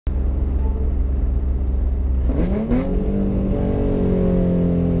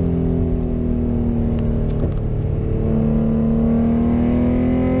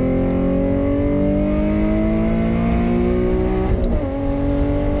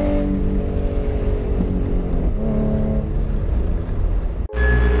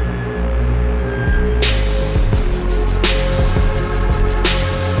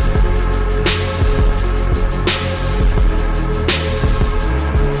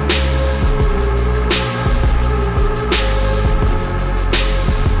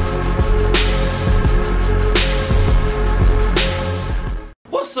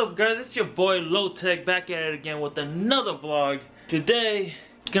guys, it's your boy Low-Tech back at it again with another vlog. Today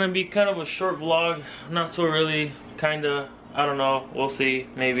it's gonna be kind of a short vlog, not so really, kinda, I don't know, we'll see,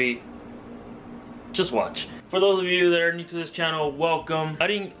 maybe. Just watch. For those of you that are new to this channel, welcome. I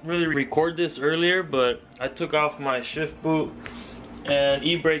didn't really record this earlier, but I took off my shift boot and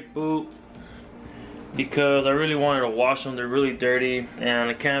e-brake boot because I really wanted to wash them. They're really dirty and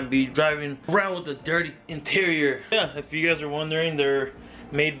I can't be driving around with a dirty interior. Yeah, if you guys are wondering, they're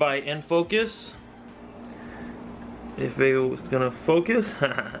made by Enfocus. If it was gonna focus.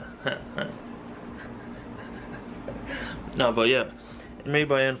 No, but yeah, made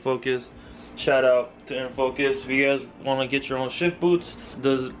by Enfocus. Shout out to Enfocus. If you guys want to get your own shift boots,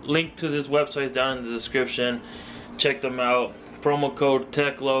 the link to this website is down in the description. Check them out. Promo code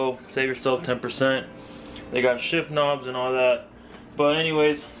TECHLOW, save yourself 10%. They got shift knobs and all that. But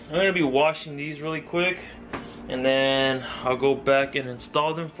anyways, I'm gonna be washing these really quick, and then I'll go back and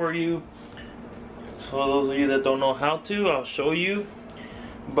install them for you. So those of you that don't know how to, I'll show you.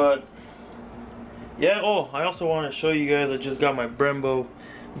 But yeah, oh, I also want to show you guys, I just got my Brembo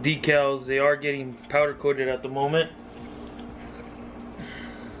decals. They are getting powder coated at the moment.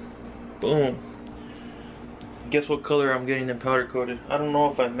 Boom. Guess what color I'm getting them powder coated? I don't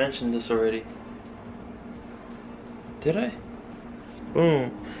know if I mentioned this already. Did I?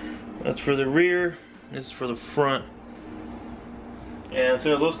 Boom. That's for the rear. This is for the front. And as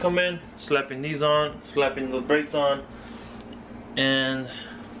soon as those come in, slapping these on, slapping the brakes on, and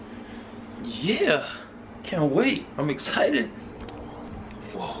yeah, can't wait. I'm excited.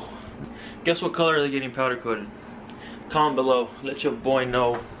 Whoa. Guess what color are they getting powder coated? Comment below. Let your boy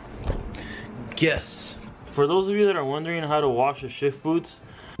know. Guess. For those of you that are wondering how to wash your shift boots,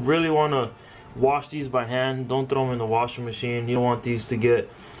 really want to wash these by hand. Don't throw them in the washing machine. You don't want these to get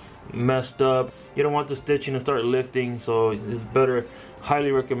messed up. You don't want the stitching to start lifting, so it's better.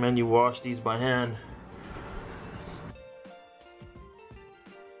 Highly recommend you wash these by hand.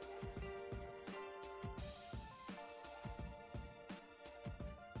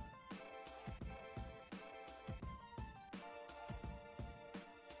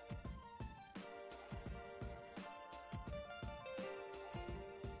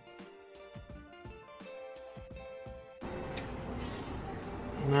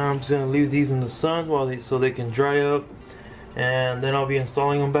 Now I'm just gonna leave these in the sun so they can dry up, and then I'll be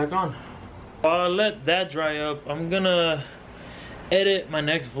installing them back on. I'll let that dry up. I'm gonna edit my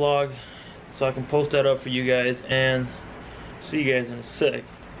next vlog so I can post that up for you guys, and see you guys in a sec.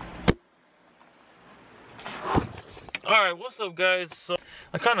 Alright, what's up guys? So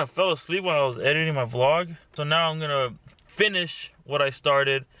I kind of fell asleep while I was editing my vlog, so now I'm gonna finish what I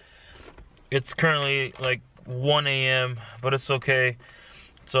started. It's currently like 1 AM, but it's okay.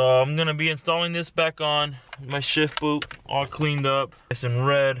 So I'm gonna be installing this back on, my shift boot all cleaned up, nice and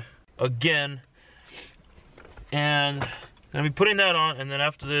red again, and I'm gonna be putting that on, and then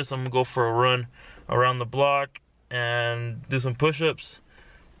after this I'm gonna go for a run around the block and do some push-ups.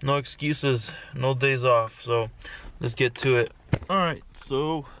 No excuses, no days off, so let's get to it. Alright,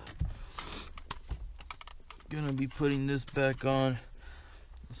 so gonna be putting this back on.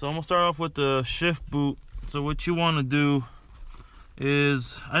 So I'm gonna start off with the shift boot. So what you want to do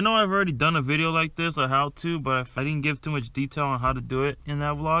is, I know I've already done a video like this on how to, but I didn't give too much detail on how to do it in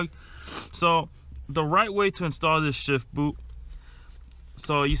that vlog. So the right way to install this shift boot,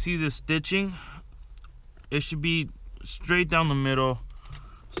 so you see this stitching, it should be straight down the middle,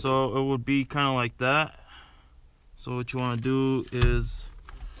 so it would be kind of like that. So what you want to do is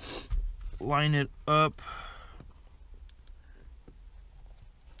line it up.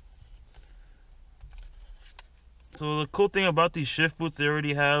 So the cool thing about these shift boots, they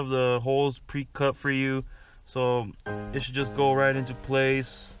already have the holes pre-cut for you, so it should just go right into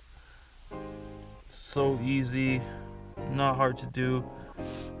place. So easy, not hard to do.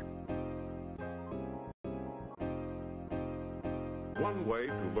 One way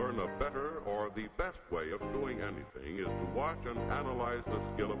to learn a better or the best way of doing anything is to watch and analyze the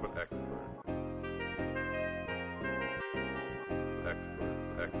skill of an expert.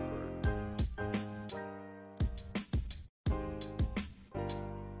 Expert.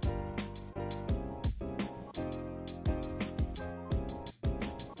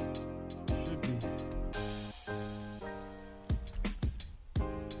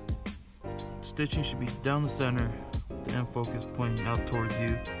 Stitching should be down the center, the end focus pointing out towards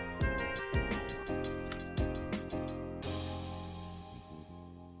you.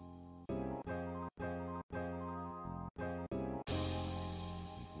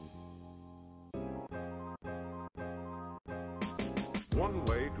 One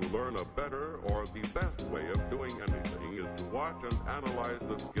way to learn a better or the best way of doing anything is to watch watch and analyze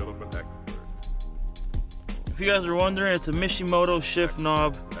the skill of an expert. If you guys are wondering, it's a Mishimoto shift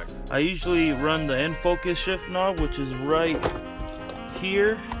knob. I usually run the in-focus shift knob, which is right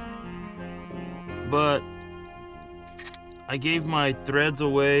here, but I gave my threads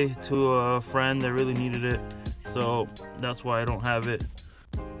away to a friend that really needed it, so that's why I don't have it.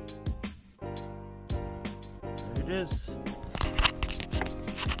 There it is.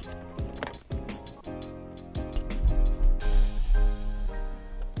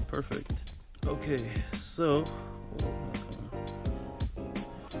 Perfect. Okay, so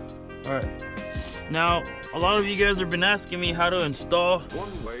alright. Now, a lot of you guys have been asking me how to install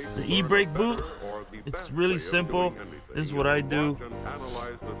the e-brake boot. It's really simple. This is what I do.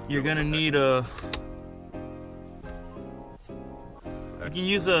 You're gonna need you can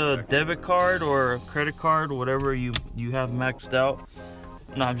use a debit card or a credit card, whatever you have maxed out.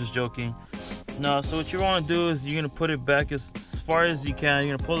 No, I'm just joking. No, so what you want to do is you're gonna put it back as far as you can.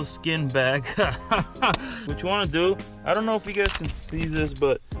 You're gonna pull the skin back. What you want to do, I don't know if you guys can see this,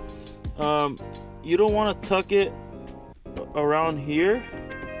 but you don't want to tuck it around here.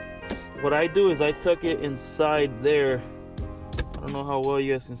 What I do is I tuck it inside there. I don't know how well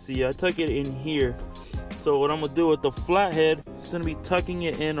you guys can see. I tuck it in here. So what I'm gonna do with the flathead, it's gonna be tucking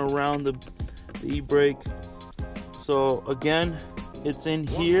it in around the e-brake. So again, it's in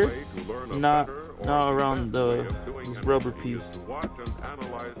here, not around this rubber piece. Watch and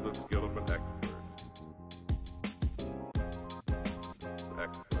analyze the skill of an expert.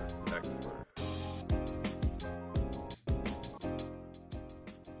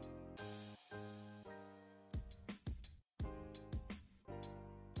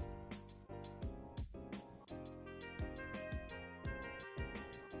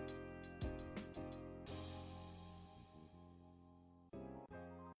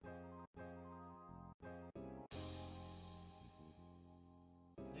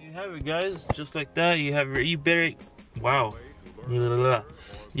 You have it, guys, just like that. You have your e-brake. Wow. You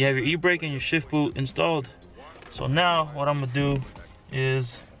have your e-brake and your shift boot installed. So now what I'm gonna do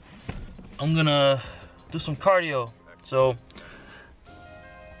is I'm gonna do some cardio. So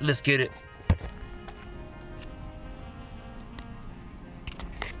let's get it.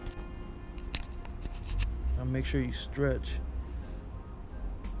 Now make sure you stretch.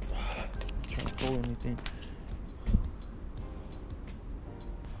 I'm trying to pull anything.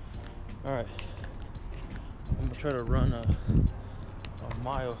 Alright, I'm gonna try to run a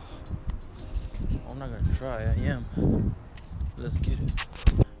mile. I'm not gonna try, I am. Let's get it.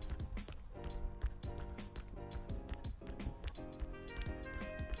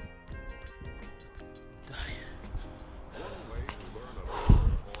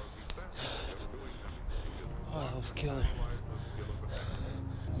 Oh, that was killer.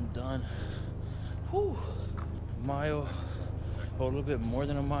 I'm done. Whew. A mile, a little bit more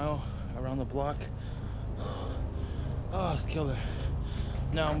than a mile around the block. Oh, it's killer.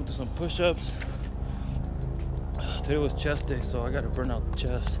 Now I'm gonna do some push-ups. Today was chest day, so I gotta burn out the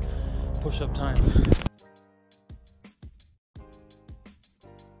chest. Push-up time.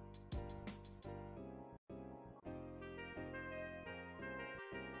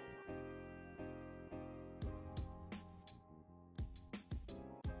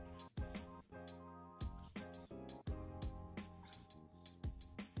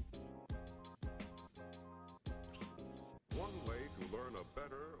 One way to learn a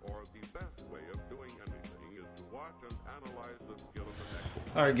better or the best way of doing anything is to watch and analyze the skill of the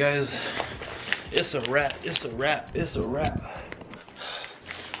next. Alright guys, it's a wrap, it's a wrap, it's a wrap.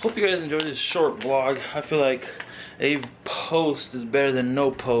 Hope you guys enjoyed this short vlog. I feel like a post is better than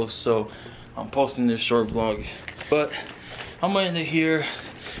no post, so I'm posting this short vlog. But I'm gonna end it here.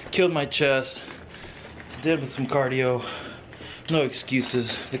 Killed my chest, did with some cardio. No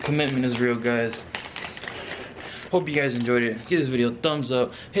excuses, the commitment is real, guys. Hope you guys enjoyed it. Give this video a thumbs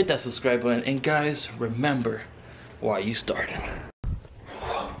up, hit that subscribe button, and guys, remember why you started.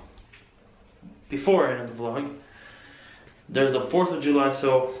 Before I end the vlog, there's a 4th of July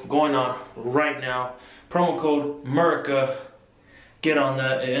sale going on right now. Promo code MERICA. Get on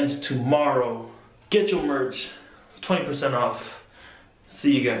that, it ends tomorrow. Get your merch, 20% off.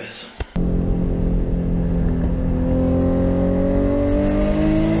 See you guys.